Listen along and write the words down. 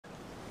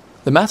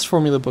The maths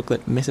formula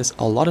booklet misses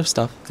a lot of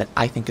stuff that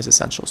I think is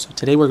essential. So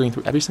today we're going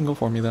through every single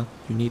formula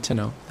you need to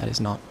know that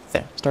is not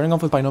there. Starting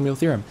off with binomial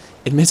theorem,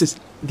 it misses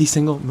the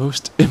single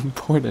most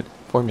important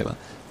formula,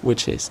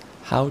 which is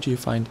how do you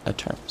find a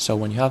term? So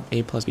when you have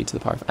a plus b to the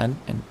power of n,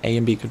 and a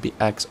and b could be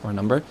x or a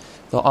number,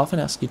 they'll often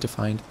ask you to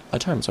find a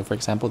term. So for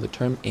example, the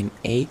term in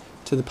a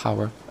to the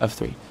power of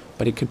 3,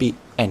 but it could be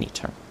any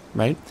term,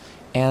 right?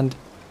 And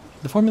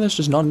the formula is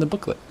just not in the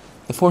booklet.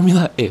 The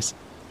formula is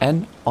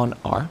n on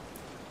r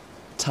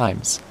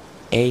times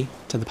a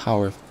to the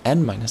power of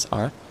n minus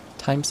r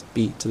times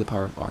b to the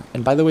power of r.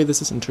 And by the way,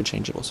 this is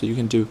interchangeable, so you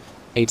can do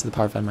a to the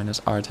power of n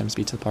minus r times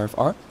b to the power of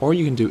r, or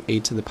you can do a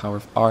to the power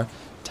of r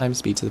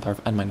times b to the power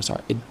of n minus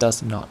r. It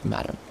does not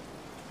matter.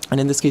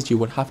 And in this case, you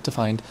would have to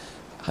find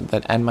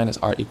that n minus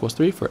r equals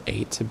 3 for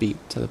a to b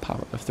to the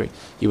power of 3.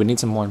 You would need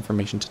some more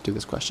information to do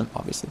this question,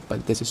 obviously,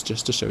 but this is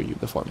just to show you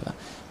the formula.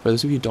 For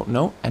those of you who don't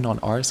know, n on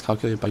r is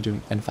calculated by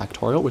doing n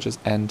factorial, which is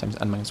n times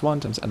n minus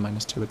 1 times n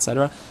minus 2,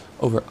 etc.,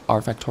 over r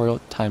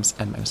factorial times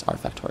n minus r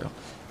factorial.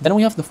 Then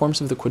we have the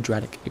forms of the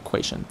quadratic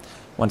equation.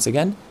 Once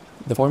again,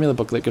 the formula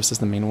booklet gives us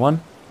the main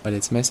one, but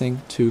it's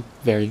missing two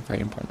very, very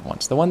important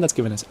ones. The one that's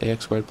given is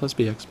ax squared plus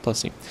bx plus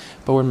c,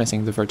 but we're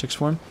missing the vertex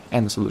form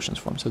and the solutions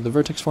form. So the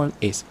vertex form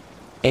is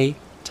a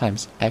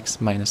times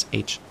x minus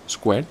h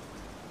squared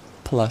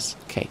plus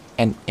k.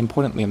 And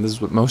importantly, and this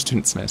is what most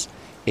students miss,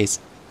 is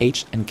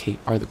h and k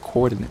are the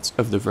coordinates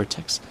of the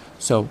vertex.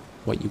 So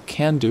what you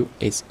can do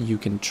is you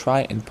can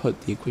try and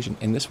put the equation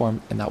in this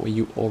form, and that way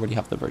you already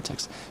have the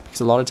vertex. Because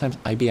a lot of times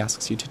IB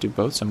asks you to do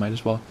both, so might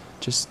as well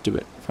just do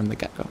it from the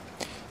get-go.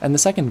 And the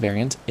second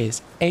variant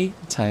is a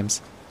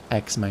times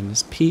x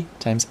minus p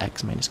times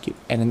x minus q.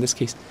 And in this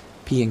case,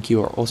 p and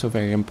q are also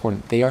very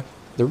important. They are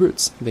the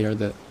roots. They are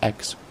the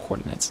x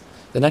coordinates.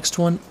 The next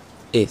one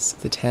is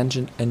the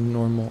tangent and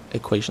normal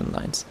equation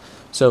lines.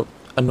 So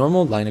a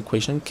normal line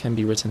equation can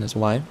be written as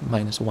y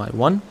minus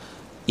y1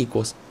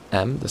 equals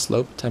m, the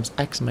slope, times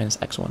x minus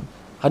x1.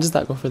 How does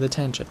that go for the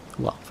tangent?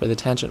 Well, for the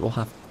tangent, we'll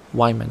have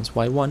y minus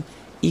y1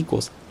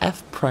 equals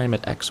f prime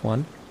at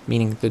x1,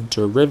 meaning the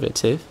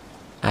derivative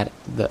at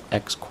the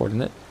x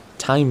coordinate,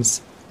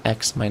 times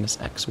x minus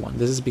x1.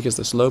 This is because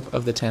the slope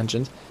of the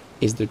tangent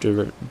is the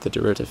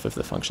derivative of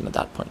the function at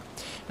that point.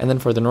 And then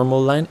for the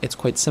normal line, it's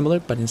quite similar,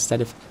 but instead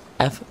of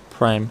f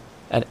prime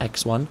at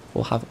x1,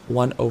 we'll have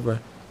 1 over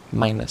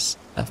minus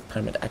f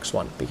prime at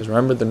x1. Because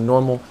remember, the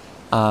normal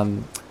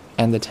and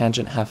the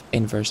tangent have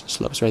inverse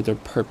slopes, right? They're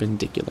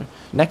perpendicular.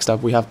 Next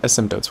up, we have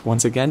asymptotes.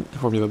 Once again, the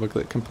formula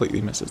booklet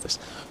completely misses this.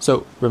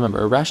 So remember,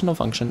 a rational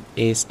function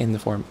is in the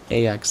form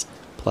ax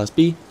plus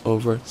b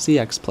over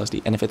cx plus d.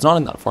 And if it's not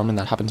in that form, and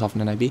that happens often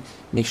in IB,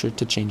 make sure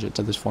to change it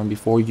to this form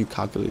before you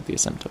calculate the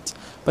asymptotes.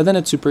 But then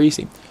it's super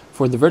easy.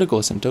 For the vertical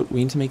asymptote, we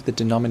need to make the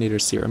denominator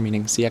 0,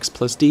 meaning cx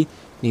plus d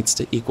needs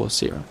to equal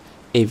 0.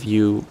 If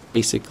you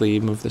basically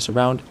move this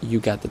around, you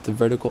get that the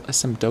vertical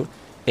asymptote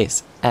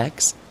is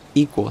x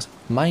equals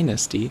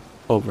minus d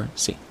over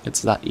c.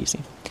 It's that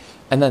easy.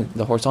 And then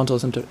the horizontal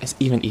asymptote is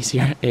even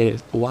easier. It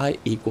is y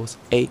equals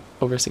a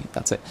over c.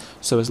 That's it.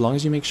 So as long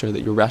as you make sure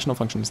that your rational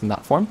function is in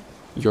that form,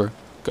 you're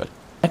good.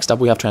 Next up,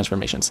 we have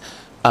transformations,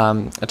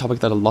 a topic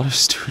that a lot of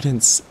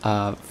students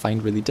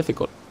find really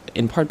difficult,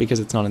 in part because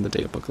it's not in the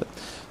data booklet.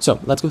 So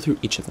let's go through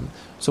each of them.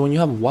 So when you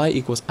have y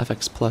equals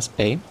fx plus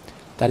a,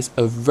 that is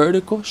a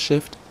vertical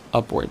shift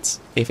upwards.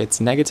 If it's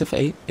negative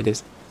a, it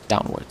is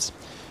downwards.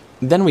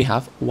 Then we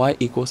have y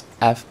equals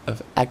f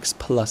of x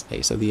plus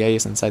a, so the a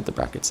is inside the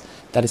brackets.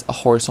 That is a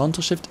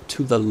horizontal shift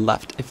to the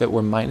left. If it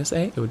were minus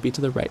a, it would be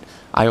to the right.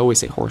 I always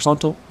say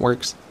horizontal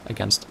works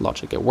against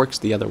logic. It works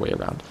the other way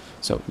around.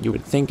 So you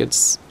would think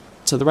it's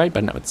to the right,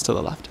 but no, it's to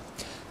the left.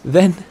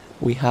 Then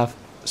we have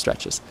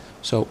stretches.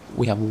 So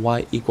we have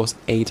y equals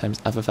a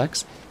times f of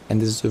x, and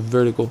this is a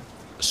vertical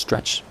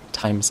stretch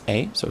times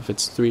a. So if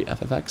it's 3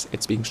 f of x,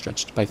 it's being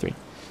stretched by 3.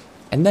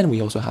 And then we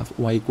also have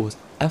y equals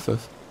f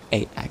of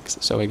ax.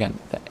 So again,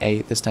 the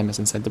a this time is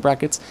inside the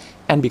brackets,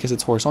 and because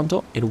it's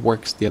horizontal, it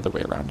works the other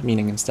way around,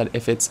 meaning instead,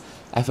 if it's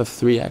f of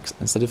 3x,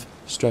 instead of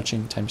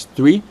stretching times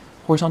 3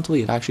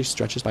 horizontally, it actually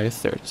stretches by a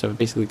third, so it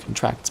basically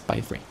contracts by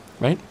 3,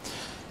 right?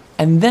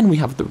 And then we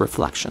have the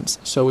reflections.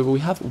 So if we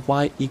have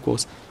y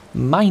equals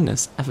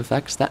minus f of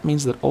x, that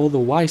means that all the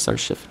y's are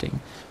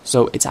shifting,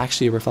 so it's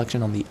actually a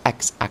reflection on the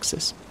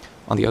x-axis.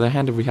 On the other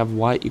hand, if we have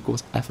y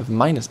equals f of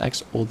minus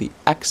x, all the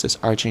x's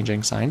are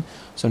changing sign,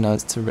 so now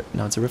it's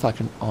a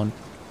reflection on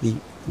the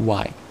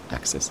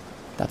y-axis.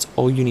 That's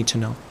all you need to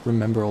know.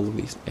 Remember all of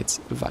these. It's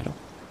vital.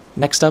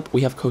 Next up,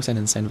 we have cosine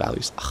and sine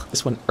values.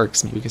 This one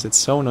irks me because it's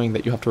so annoying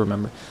that you have to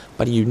remember.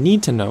 But you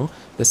need to know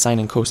the sine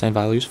and cosine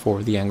values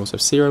for the angles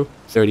of 0,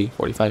 30,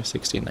 45,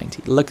 60, and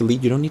 90. Luckily,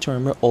 you don't need to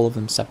remember all of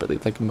them separately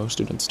like most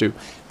students do.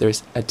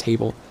 There's a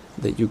table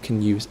that you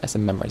can use as a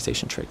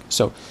memorization trick.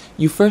 So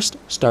you first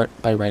start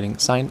by writing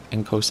sine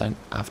and cosine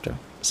after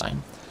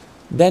sine.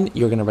 Then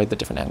you're going to write the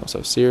different angles.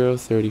 So 0,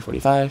 30,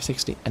 45,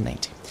 60, and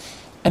 90.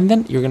 And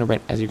then you're going to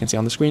write, as you can see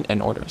on the screen,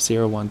 in order.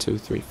 0, 1, 2,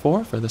 3,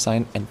 4 for the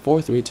sine, and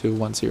 4, 3, 2,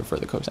 1, 0 for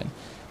the cosine.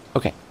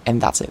 Okay, And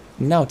that's it.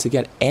 Now, to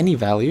get any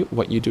value,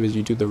 what you do is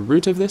you do the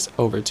root of this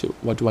over 2.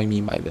 What do I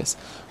mean by this?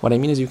 What I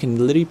mean is you can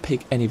literally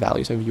pick any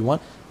value. So if you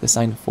want the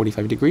sine of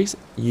 45 degrees,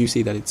 you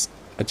see that it's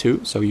a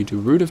 2, so you do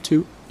root of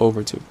 2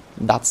 over 2.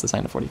 That's the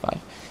sine of 45.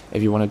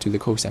 If you want to do the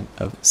cosine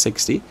of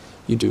 60,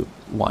 you do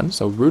 1,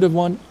 so root of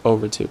 1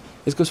 over 2.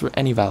 This goes for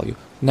any value.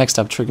 Next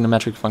up,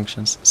 trigonometric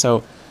functions.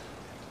 So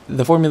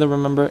the formula,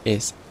 remember,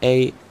 is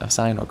a of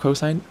sine or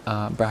cosine,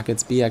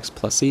 brackets bx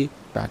plus c,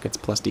 brackets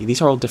plus d.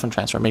 These are all different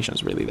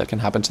transformations, really, that can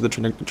happen to the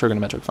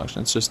trigonometric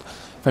function. It's just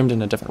framed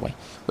in a different way.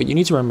 What you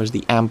need to remember is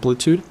the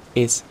amplitude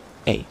is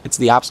a. It's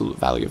the absolute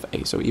value of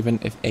a. So even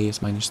if a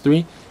is minus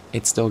 3,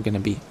 it's still going to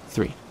be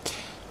 3.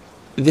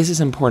 This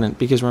is important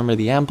because, remember,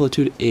 the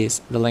amplitude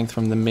is the length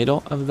from the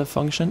middle of the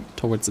function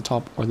towards the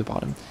top or the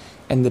bottom.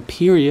 And the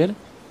period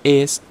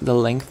is the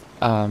length,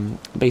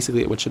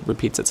 basically, which it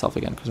repeats itself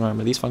again. Because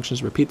remember, these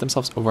functions repeat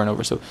themselves over and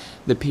over. So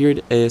the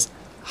period is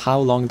how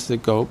long does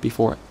it go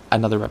before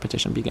another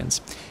repetition begins.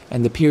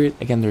 And the period,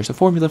 again, there's a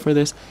formula for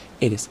this.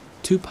 It is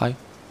 2 pi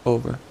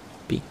over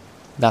b.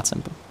 That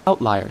simple.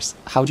 Outliers.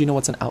 How do you know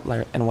what's an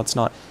outlier and what's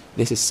not?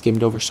 This is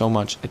skimmed over so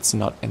much, it's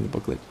not in the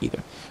booklet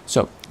either.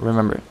 So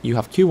remember, you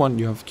have Q1,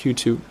 you have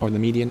Q2, or the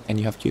median, and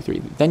you have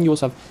Q3. Then you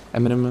also have a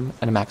minimum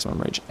and a maximum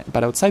range.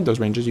 But outside those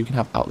ranges, you can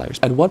have outliers.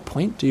 At what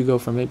point do you go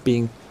from it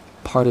being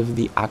part of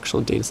the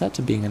actual data set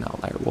to being an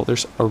outlier? Well,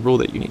 there's a rule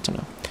that you need to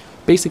know.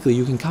 Basically,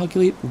 you can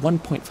calculate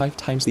 1.5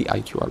 times the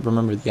IQR.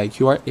 Remember, the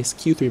IQR is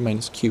Q3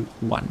 minus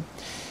Q1.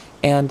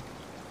 And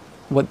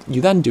what you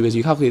then do is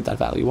you calculate that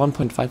value,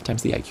 1.5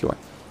 times the IQR.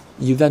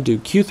 You then do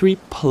Q3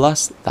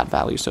 plus that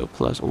value, so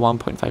plus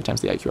 1.5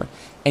 times the IQR.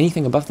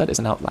 Anything above that is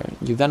an outlier.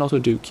 You then also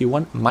do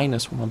Q1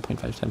 minus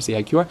 1.5 times the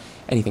IQR.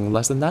 Anything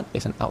less than that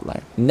is an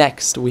outlier.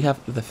 Next, we have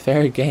the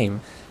fair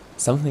game,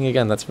 something,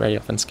 again, that's very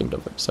often skimmed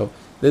over. So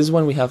this is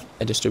when we have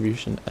a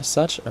distribution as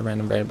such, a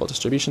random variable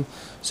distribution.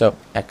 So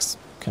x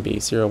can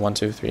be 0, 1,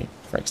 2, 3,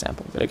 for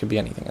example, but it could be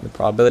anything. And the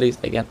probabilities,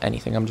 again,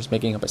 anything. I'm just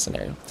making up a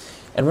scenario.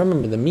 And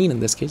remember, the mean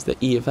in this case, the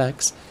E of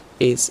x,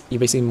 is you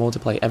basically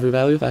multiply every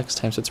value of x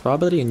times its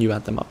probability and you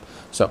add them up.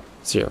 So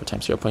 0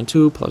 times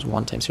 0.2 plus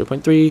 1 times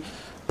 0.3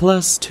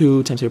 plus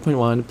 2 times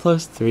 0.1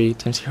 plus 3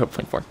 times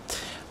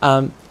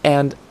 0.4.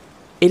 And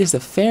it is a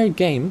fair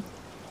game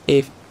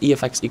if E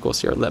of x equals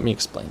 0. Let me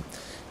explain.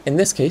 In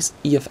this case,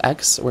 E of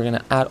x, we're going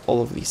to add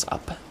all of these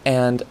up.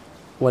 And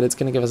what it's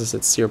going to give us is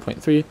it's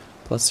 0.3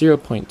 plus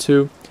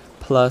 0.2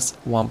 plus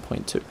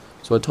 1.2.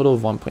 So a total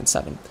of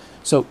 1.7.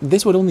 So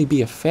this would only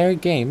be a fair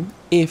game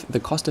if the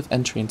cost of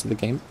entry into the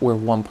game were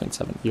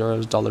 1.7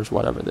 euros, dollars,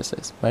 whatever this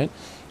is, right?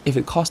 If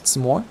it costs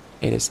more,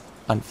 it is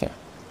unfair.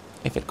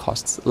 If it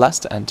costs less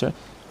to enter,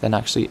 then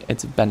actually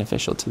it's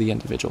beneficial to the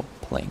individual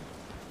playing.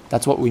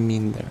 That's what we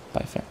mean there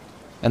by fair.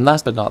 And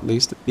last but not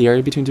least, the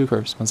area between two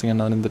curves, once again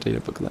not in the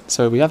data booklet.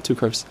 So we have two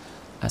curves.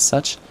 As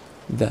such,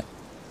 the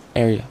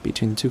area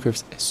between the two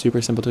curves is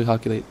super simple to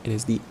calculate. It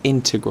is the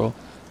integral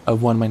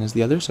of one minus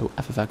the other, so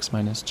f of x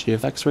minus g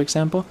of x, for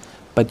example,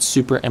 but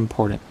super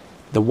important.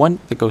 The one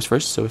that goes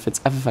first, so if it's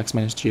f of x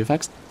minus g of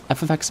x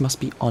must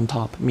be on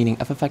top, meaning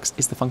f of x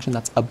is the function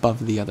that's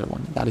above the other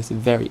one. That is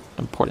very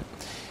important.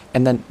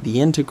 And then the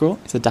integral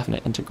is a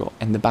definite integral,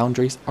 and the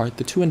boundaries are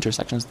the two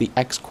intersections, the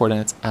x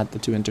coordinates at the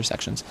two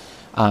intersections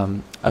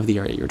of the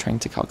area you're trying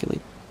to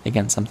calculate.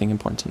 Again, something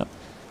important to know.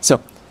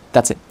 So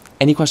that's it.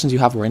 Any questions you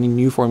have or any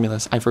new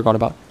formulas I forgot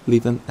about,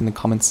 leave them in the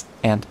comments,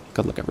 and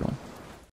good luck, everyone.